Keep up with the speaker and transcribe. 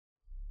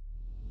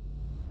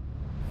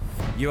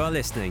You are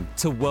listening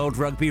to World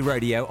Rugby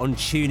Radio on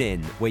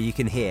TuneIn, where you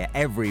can hear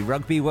every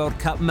Rugby World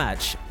Cup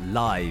match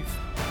live.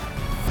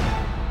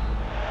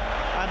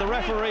 And the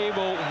referee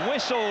will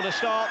whistle to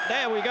start.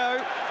 There we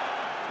go.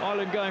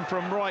 Ireland going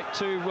from right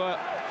to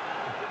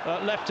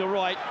left to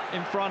right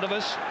in front of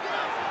us,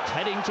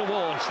 heading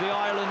towards the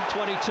Ireland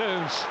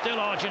 22. Still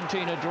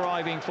Argentina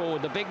driving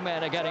forward. The big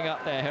men are getting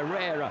up there.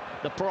 Herrera,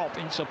 the prop,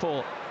 in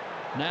support.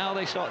 Now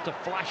they start to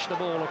flash the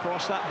ball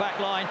across that back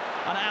line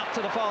and out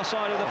to the far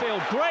side of the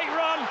field. Great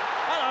run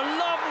and a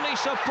lovely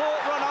support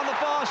run on the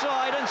far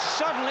side, and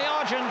suddenly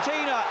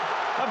Argentina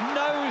have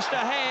nosed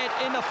ahead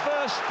in the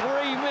first 3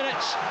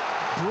 minutes.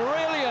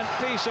 Brilliant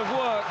piece of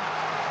work.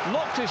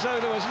 Looked as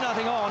though there was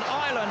nothing on.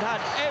 Ireland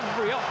had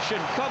every option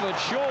covered,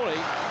 surely,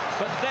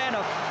 but then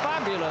a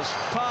fabulous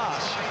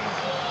pass.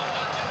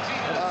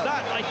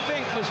 That, I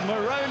think, was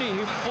Moroni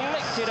who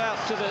flicked it out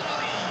to the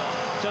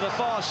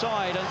far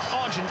side, and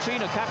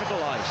Argentina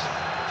capitalised.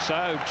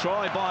 So,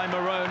 try by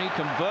Moroni,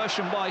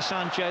 conversion by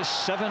Sanchez,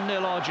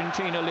 7-0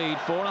 Argentina lead,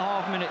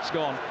 4.5 minutes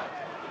gone.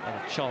 And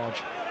a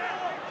charge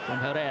from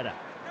Herrera.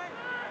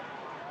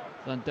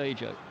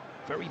 Landejo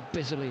very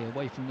busily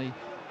away from the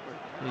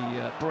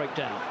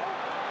breakdown.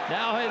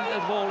 Now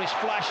the ball is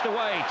flashed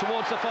away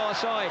towards the far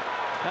side.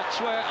 That's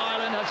where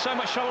Ireland had so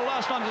much trouble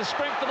last time. There's a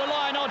sprint for the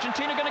line.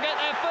 Argentina going to get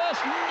there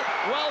first.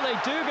 Well, they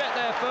do get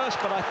there first,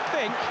 but I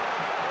think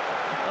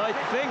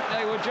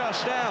they were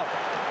just out.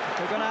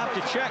 We're going to have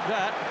to check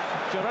that.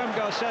 Jerome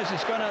Garces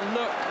is going to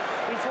look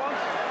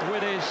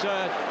with his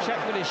check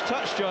with his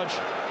touch judge.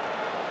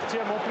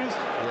 TMO, please.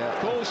 Yeah.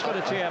 Calls for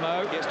the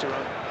TMO. Yes,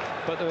 Jerome.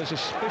 But there was a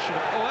suspicion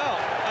of, well,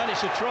 and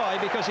it's a try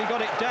because he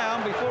got it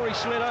down before he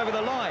slid over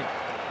the line.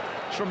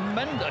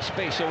 Tremendous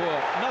piece of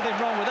work. Nothing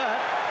wrong with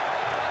that.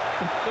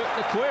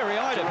 The query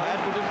I'd have had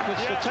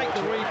was to take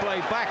the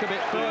replay back a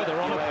bit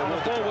further on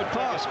a forward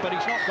pass, but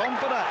he's not gone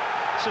for that.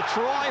 It's a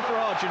try for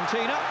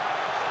Argentina.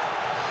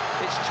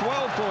 It's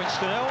 12 points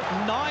to 0,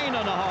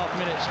 9.5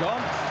 minutes gone.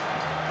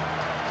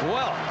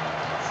 Well,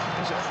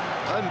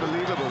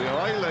 unbelievable.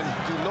 Ireland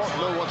do not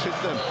know what's hit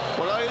them.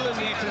 What Ireland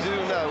need to do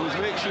now is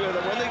make sure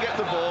that when they get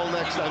the ball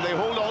next time, they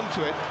hold on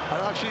to it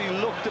and actually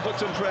look to put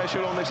some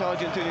pressure on this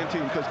Argentinian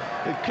team, because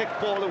they've kicked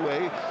ball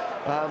away.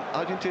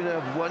 Argentina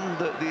have won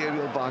the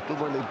aerial battle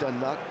when they've done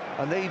that,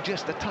 and they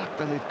just attacked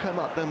and they've come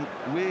at them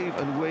wave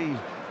and wave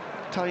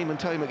time and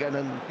time again,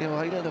 and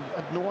Ireland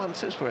have no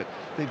answers for it.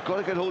 They've got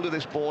to get hold of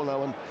this ball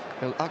now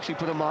and actually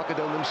put a marker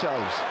down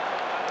themselves.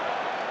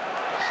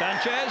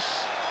 Sanchez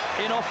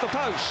in off the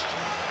post.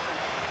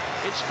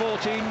 It's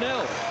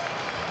 14-0.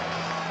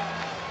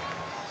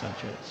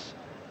 Sanchez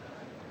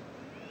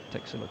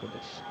takes a look at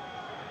this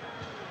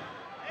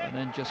and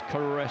then just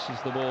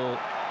caresses the ball.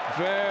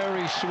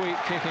 Very sweet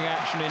kicking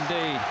action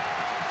indeed.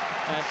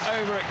 And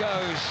over it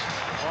goes.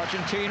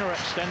 Argentina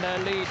extend their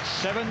lead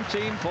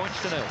 17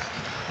 points to 0.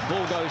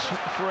 Ball goes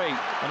free,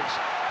 and it's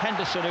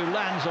Henderson who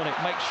lands on it,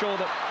 makes sure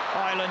that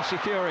Ireland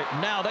secure it.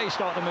 Now they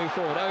start to move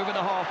forward over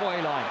the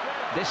halfway line,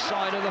 this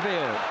side of the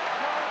field.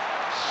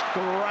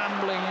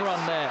 Scrambling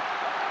run there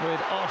with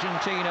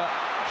Argentina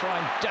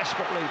trying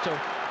desperately to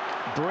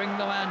bring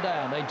the man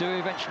down. They do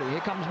eventually.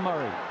 Here comes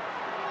Murray.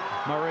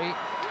 Murray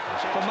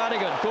for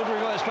Madigan, good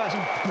reverse pass,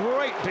 and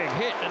great big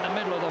hit in the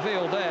middle of the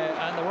field there,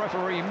 and the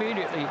referee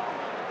immediately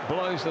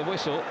blows the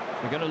whistle.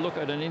 We're going to look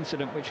at an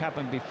incident which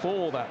happened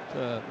before that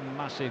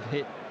massive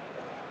hit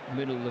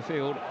middle of the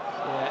field.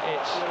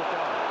 It's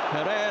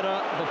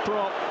Herrera, the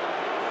prop.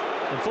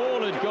 The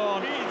ball had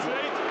gone,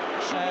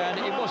 and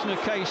it wasn't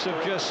a case of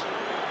just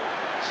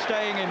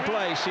staying in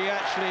place. He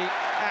actually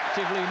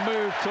actively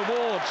moved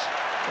towards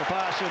the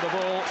pass of the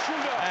ball,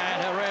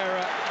 and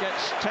Herrera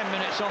gets 10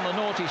 minutes on the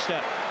naughty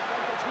step.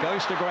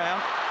 Goes to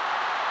ground.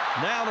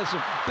 Now there's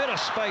a bit of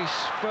space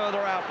further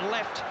out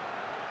left,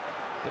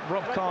 but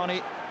Rob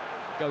Kearney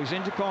goes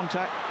into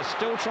contact. They're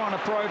still trying to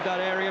probe that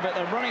area, but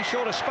they're running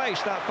short of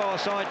space that far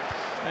side,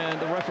 and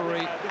the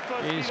referee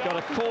is got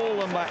to call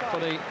them back for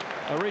the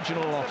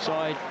original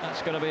offside.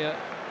 That's going to be a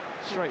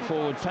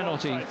straightforward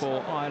penalty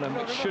for Ireland,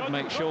 which should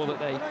make sure that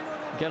they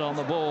get on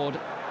the board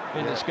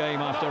in this game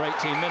after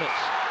 18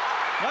 minutes.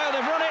 No,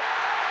 they've run it,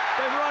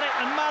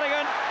 and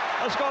Madigan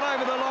has gone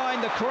over the line.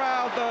 The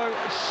crowd, though,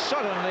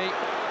 suddenly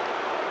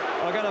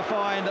are going to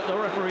find that the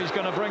referee is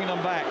going to bring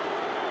them back.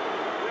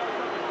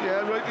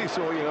 Yeah, rightly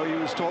so. He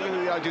was talking to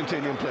the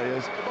Argentinian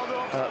players.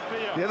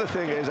 The other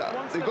thing is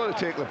they've got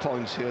to take the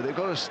points here. They've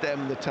got to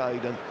stem the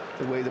tide and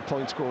the way the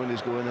point scoring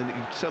is going.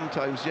 And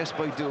sometimes just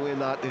by doing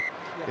that,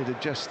 it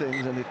adjusts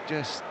things and it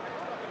just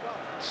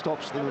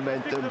stops the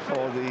momentum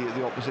for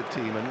the opposite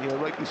team.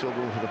 And rightly so,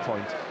 going for the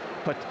point.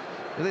 But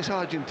this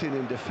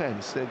Argentinian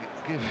defence, they're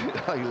giving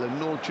Ireland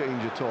no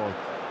change at all.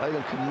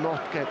 Ireland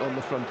cannot get on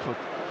the front foot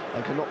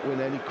and cannot win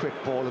any quick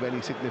ball of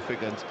any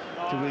significance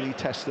to really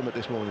test them at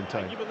this moment in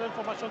time. Give an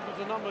information to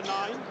the number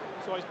 9,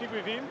 so I speak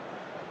with him.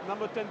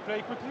 Number 10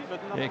 play quickly. But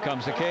here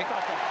comes the kick.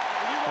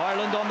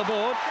 Ireland on the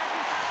board.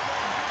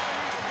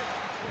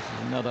 This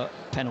is another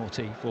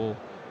penalty for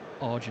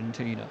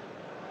Argentina,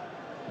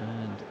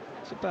 and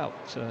it's about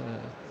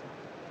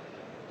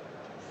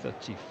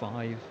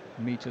 35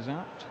 metres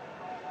out.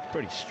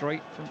 Pretty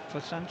straight for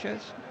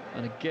Sanchez.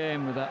 And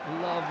again with that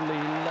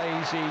lovely,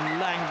 lazy,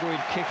 languid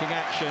kicking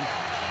action,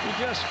 he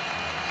just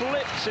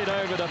flips it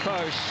over the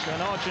post,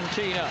 and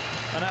Argentina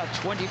are now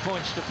 20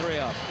 points to 3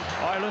 up.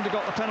 Ireland have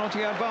got the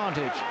penalty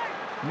advantage.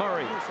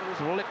 Murray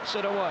flips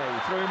it away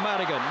through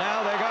Madigan.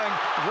 Now they're going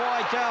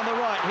wide down the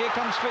right. Here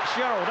comes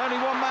Fitzgerald, only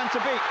one man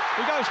to beat.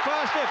 He goes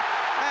past him,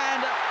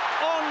 and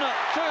on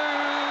to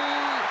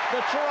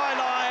the try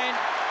line.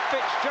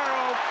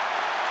 Fitzgerald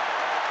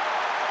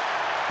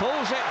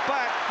pulls it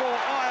back for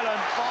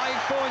Ireland. 5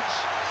 points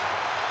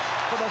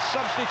for the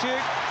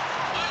substitute.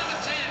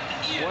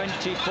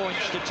 20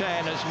 points to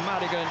 10 as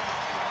Madigan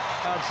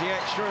adds the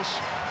extras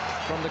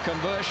from the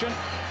conversion.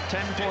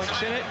 10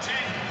 points in it.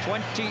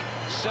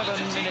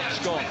 27 minutes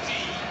gone.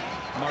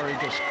 Murray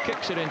just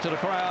kicks it into the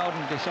crowd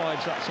and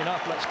decides that's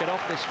enough. Let's get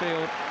off this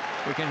field.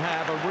 We can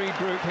have a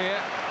regroup here.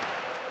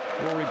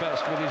 Rory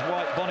Best with his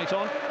white bonnet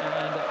on,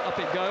 and up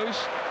it goes.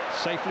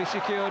 Safely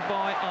secured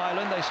by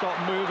Ireland. They start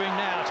moving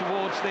now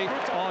towards the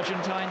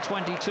Argentine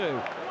 22.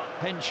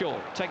 Henshaw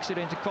takes it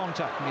into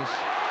contact and he's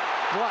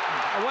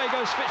flattened. Away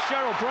goes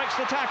Fitzgerald, breaks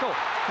the tackle,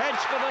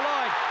 heads for the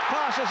line,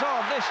 passes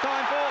on, this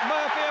time for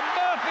Murphy, and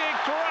Murphy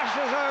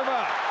crashes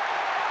over.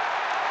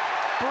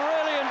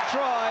 Brilliant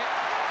try.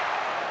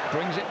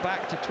 Brings it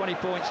back to 20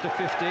 points to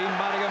 15.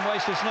 Madigan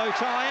wastes no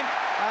time,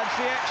 adds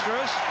the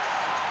extras.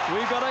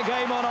 We've got a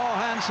game on our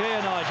hands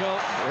here, Nigel.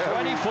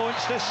 20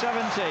 points to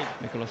 17.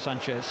 Nicolas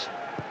Sanchez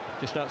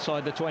just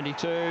outside the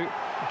 22.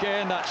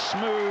 Again, that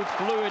smooth,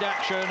 fluid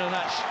action, and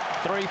that's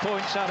 3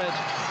 points added.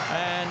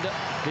 And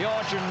the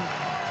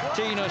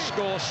Argentina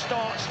score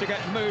starts to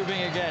get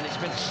moving again. It's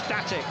been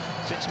static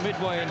since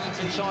midway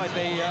inside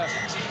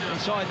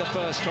the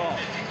first half.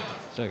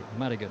 So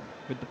Madigan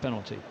with the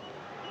penalty.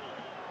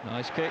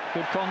 Nice kick,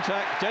 good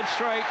contact, dead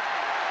straight.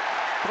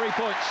 3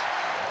 points.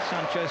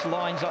 Sanchez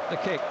lines up the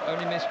kick,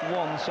 only missed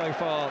one so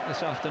far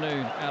this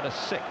afternoon out of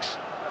 6.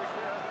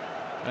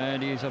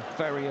 And he's a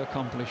very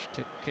accomplished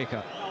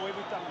kicker.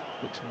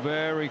 Looks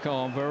very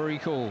calm, very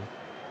cool.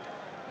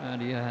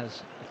 And he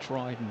has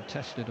tried and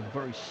tested a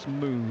very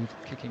smooth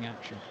kicking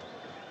action.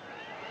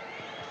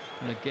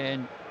 And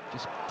again,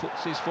 just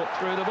puts his foot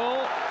through the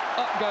ball.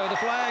 Up go the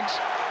flags.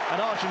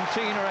 And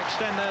Argentina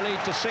extend their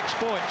lead to 6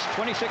 points,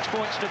 26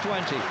 points to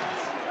 20.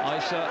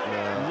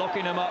 Isa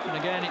locking them up, and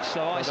again it's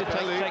Isa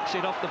takes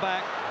it off the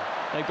back.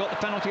 They've got the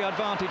penalty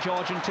advantage,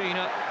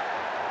 Argentina.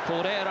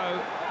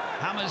 Cordero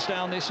hammers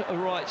down this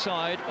right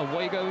side.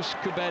 Away goes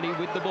Kubeli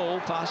with the ball,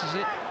 passes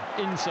it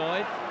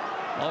inside.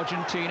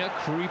 Argentina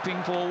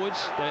creeping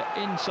forwards. They're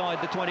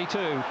inside the 22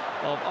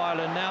 of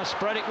Ireland now.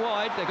 Spread it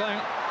wide. They're going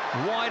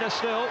wider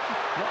still.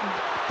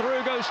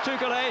 Through goes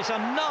Tukale. It's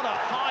another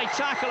high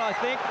tackle, I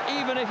think,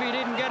 even if he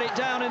didn't get it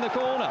down in the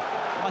corner.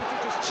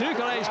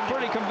 Tukale is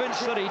pretty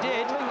convinced that he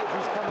did,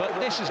 but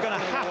this is going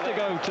to have to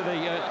go to the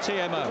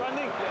TMO.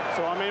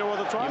 So I may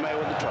want to try. You may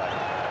want to try.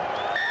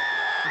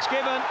 It's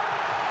given.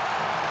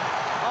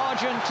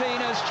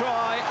 Argentina's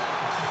try.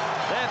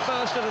 Their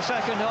first of the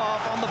second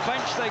half. On the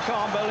bench, they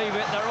can't believe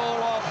it. They're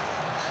all off.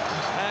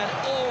 And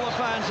all the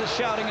fans are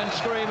shouting and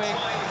screaming.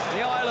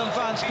 The Ireland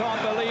fans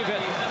can't believe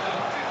it.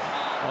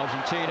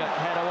 Argentina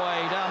head away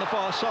down the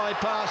far side,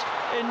 pass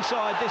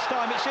inside. This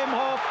time it's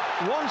Imhoff.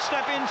 One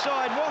step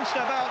inside, one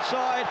step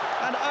outside,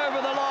 and over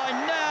the line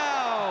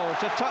now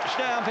to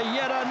touchdown for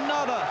yet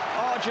another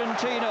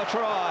Argentina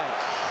try.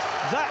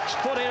 That's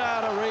put it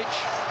out of reach.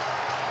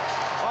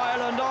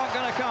 Ireland aren't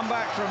going to come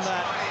back from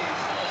that.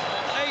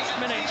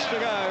 8 minutes to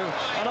go,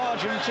 and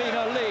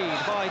Argentina lead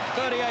by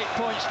 38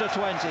 points to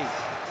 20.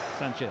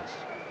 Sanchez,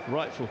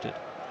 right-footed.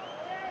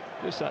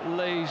 Just that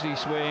lazy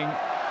swing.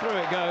 Through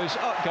it goes,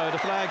 up go the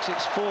flags,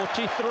 it's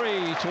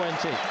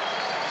 43-20.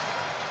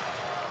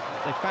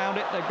 They found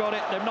it, they've got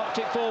it, they've knocked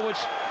it forwards.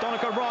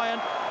 Donica Ryan,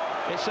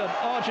 it's an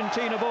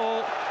Argentina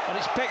ball, and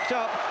it's picked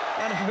up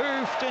and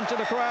hoofed into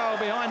the crowd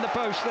behind the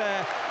post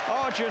there.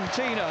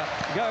 Argentina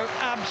go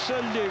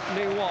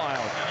absolutely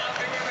wild.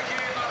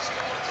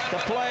 The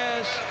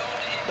players,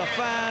 the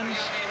fans,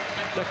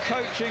 the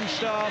coaching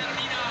staff,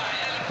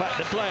 in fact,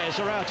 the players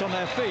are out on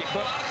their feet,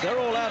 but they're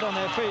all out on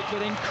their feet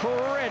with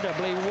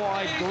incredibly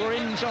wide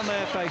grins on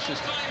their faces.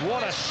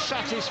 What a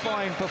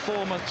satisfying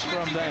performance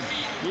from them.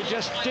 You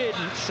just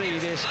didn't see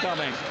this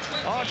coming.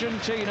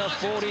 Argentina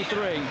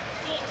 43,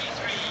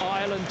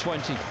 Ireland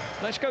 20.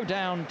 Let's go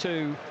down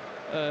to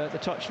the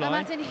touchline.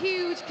 Martin,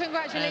 huge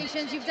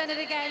congratulations. You've done it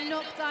again,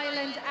 knocked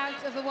Ireland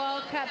out of the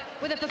World Cup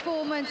with a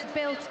performance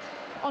built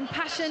on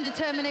passion,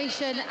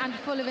 determination and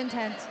full of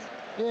intent.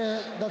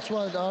 Yeah, that's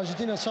what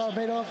Argentina are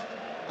made of.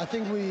 I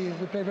think we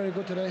played very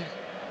good today.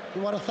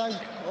 We want to thank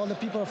all the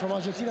people from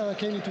Argentina that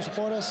came in to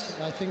support us.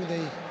 I think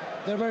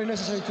they're very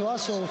necessary to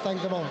us, so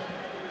thank them all.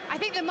 I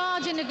think the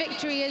margin of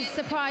victory has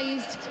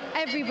surprised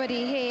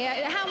everybody here.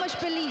 How much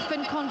belief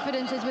and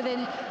confidence is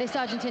within this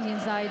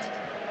Argentinian side?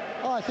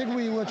 Oh, I think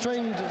we were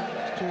trained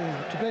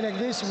to play like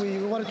this. We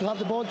wanted to have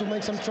the ball to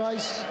make some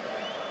tries.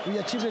 We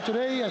achieved it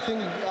today. I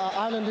think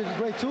Ireland did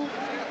great too.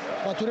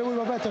 But today we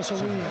were better, so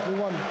we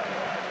won.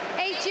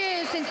 8 8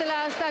 years since the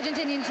last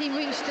Argentinian team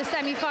reached the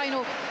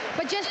semi-final,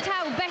 but just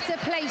how better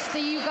placed are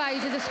you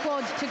guys as a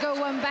squad to go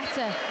one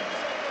better?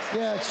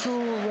 Yeah, it's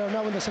true. We are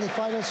now in the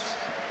semi-finals.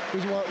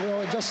 We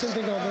are just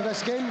thinking of the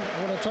next game.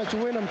 We want to try to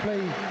win and play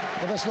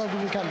the best rugby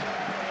we can.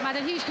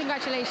 Madam, huge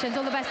congratulations.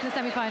 All the best in the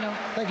semi-final.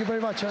 Thank you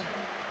very much.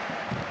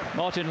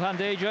 Martin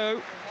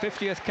Landejo,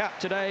 50th cap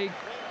today.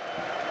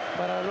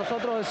 Para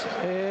nosotros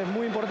es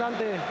muy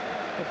importante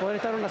poder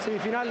estar en una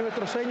semifinal,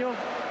 nuestro sueño.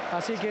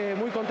 Así que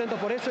muy contentos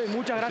por eso y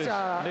muchas gracias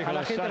a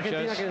la gente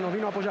argentina que nos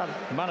vino a apoyar.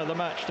 Man of the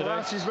match today. For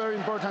us, it's very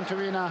important to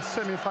be in a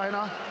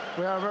semi-final.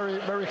 We are very,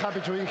 very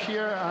happy to be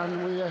here,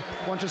 and we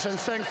want to send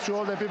thanks to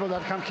all the people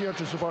that come here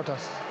to support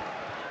us.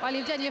 Well,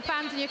 you've done your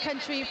fans and your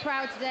country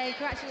proud today.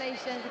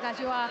 Congratulations, as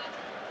you are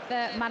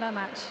the man of the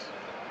match.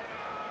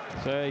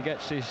 So he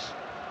gets his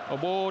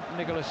award,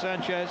 Nicolas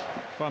Sanchez.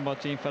 Juan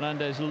Martin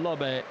Fernandez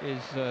Lobe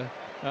is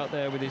out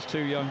there with his 2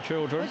 young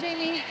children. Well,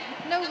 Jamie,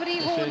 nobody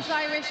haunts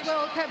Irish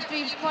World Cup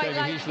dreams quite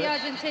like the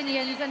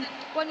Argentinians, and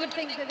one would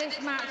think that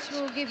this match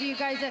will give you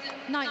guys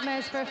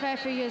nightmares for a fair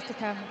few years to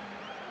come.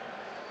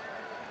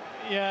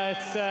 Yeah,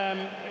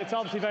 it's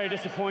obviously very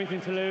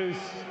disappointing to lose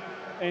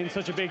in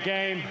such a big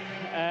game.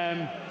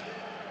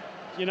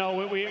 You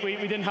know, we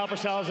didn't help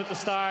ourselves at the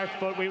start,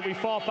 but we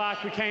fought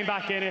back, we came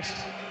back in it.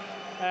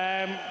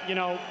 You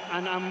know,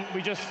 and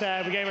we just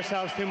we gave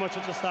ourselves too much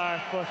at the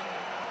start. But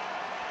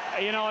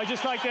you know, I'd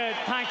just like to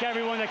thank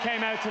everyone that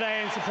came out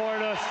today and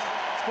supported us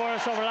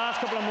over the last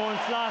couple of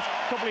months, last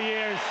couple of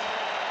years.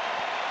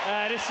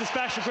 This is a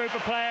special group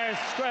of players,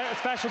 a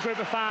special group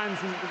of fans,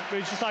 and we'd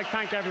just like to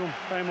thank everyone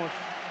very much.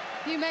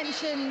 You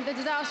mentioned the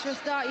disastrous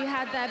start you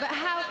had there, but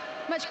how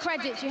much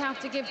credit do you have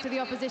to give to the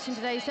opposition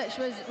today, such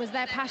was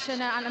their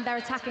passion and their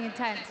attacking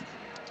intent?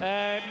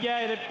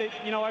 Yeah,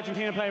 you know,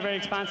 Argentina play a very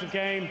expansive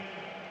game.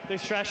 They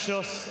stretched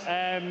us.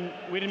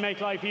 We didn't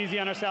make life easy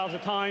on ourselves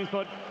at times,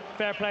 but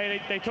fair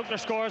play. They took their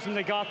scores when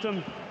they got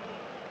them.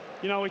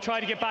 You know, we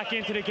tried to get back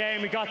into the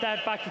game. We got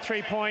that back to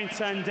 3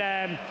 points, and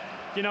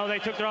you know, they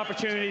took their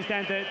opportunities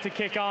then to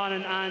kick on,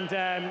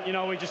 and you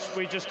know, we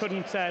just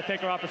couldn't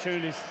take our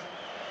opportties.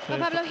 Well,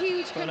 Pablo,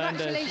 huge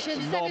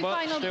congratulations.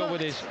 Semi-final still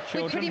with his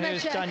children. Pretty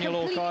much a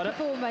complete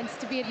performance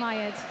to be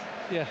admired.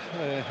 Yeah,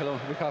 hello.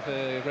 We have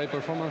a great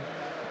performance.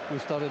 We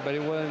started very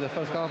well in the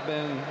first half,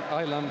 then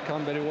Ireland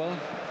came very well,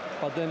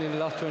 but then in the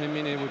last 20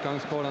 minutes we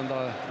can't score, and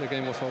the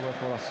game was over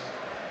for us.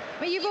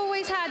 But you've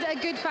always had a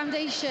good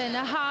foundation,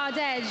 a hard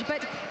edge,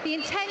 but the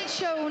intent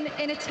shown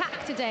in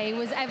attack today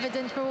was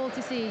evident for all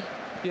to see.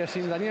 Yes,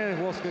 in Daniel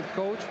was good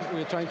coach.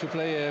 We're trying to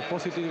play a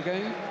positive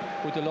game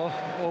with a lot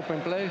of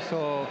open play,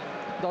 so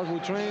that we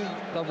train,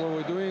 that's what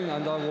we're doing,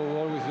 and that we're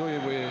always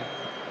doing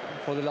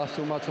for the last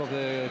 2 matches of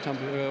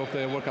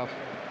the World Cup.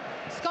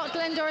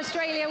 Scotland or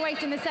Australia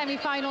wait in the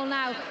semi-final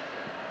now.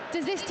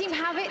 Does this team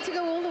have it to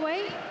go all the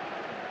way?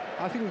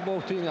 I think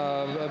both teams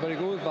are very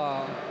good,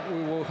 but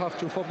we will have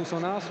to focus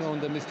on us,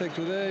 on the mistake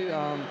today,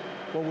 and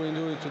what we're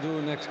doing to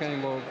do next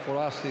game for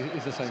us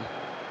is the same.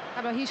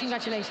 Pablo, huge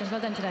congratulations.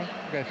 Well done today.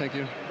 Okay, thank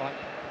you. Bye.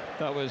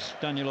 That was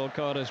Daniel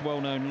Orcada's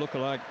well-known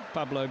lookalike,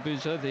 Pablo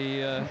Buza,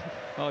 the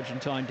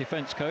Argentine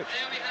defence coach.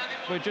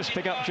 We'll just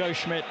pick up Joe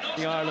Schmidt,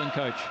 the Ireland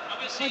coach.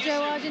 Well,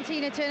 Joe,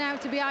 Argentina turn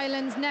out to be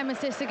Ireland's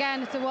nemesis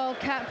again at the World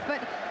Cup, but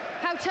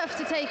how tough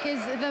to take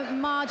is the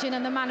margin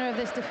and the manner of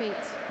this defeat?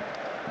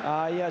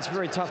 Yeah, it's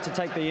very tough to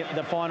take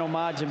the final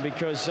margin,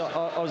 because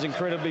I was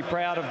incredibly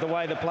proud of the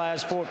way the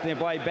players fought their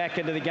way back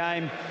into the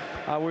game.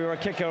 We were a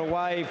kicker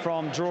away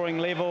from drawing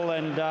level,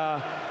 and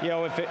you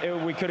know,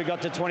 if we could have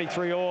got to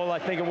 23-all, I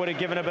think it would have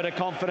given a bit of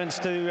confidence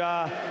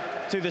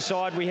to the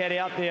side we had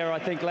out there. I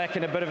think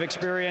lacking a bit of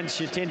experience,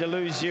 you tend to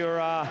lose your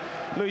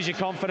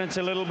confidence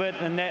a little bit,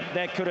 and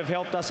that could have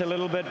helped us a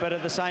little bit. But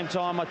at the same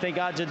time, I think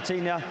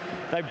Argentina,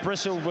 they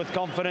bristled with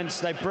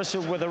confidence, they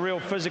bristled with a real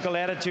physical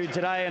attitude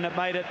today, and it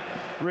made it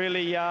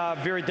really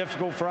very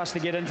difficult for us to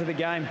get into the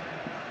game.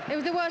 It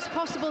was the worst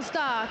possible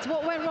start.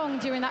 What went wrong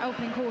during that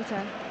opening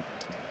quarter?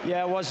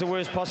 Yeah, it was the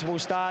worst possible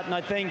start, and I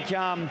think you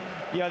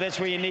know, that's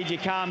where you need your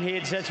calm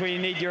heads, that's where you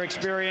need your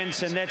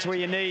experience, and that's where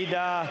you need,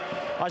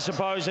 I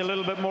suppose, a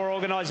little bit more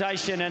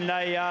organisation. And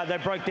they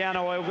broke down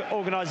our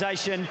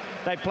organisation.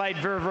 They played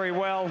very, very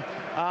well,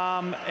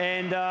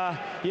 and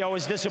you know, it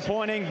was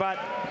disappointing, but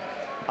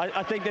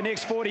I think the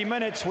next 40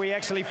 minutes we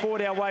actually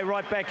fought our way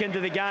right back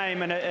into the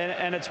game,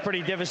 and it's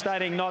pretty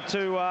devastating not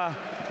to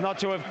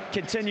have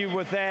continued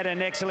with that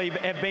and actually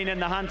have been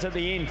in the hunt at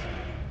the end.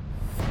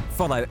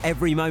 Follow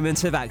every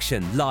moment of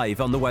action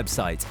live on the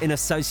website in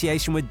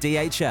association with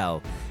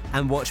DHL,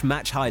 and watch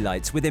match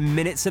highlights within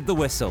minutes of the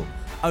whistle,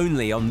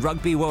 only on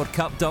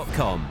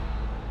rugbyworldcup.com.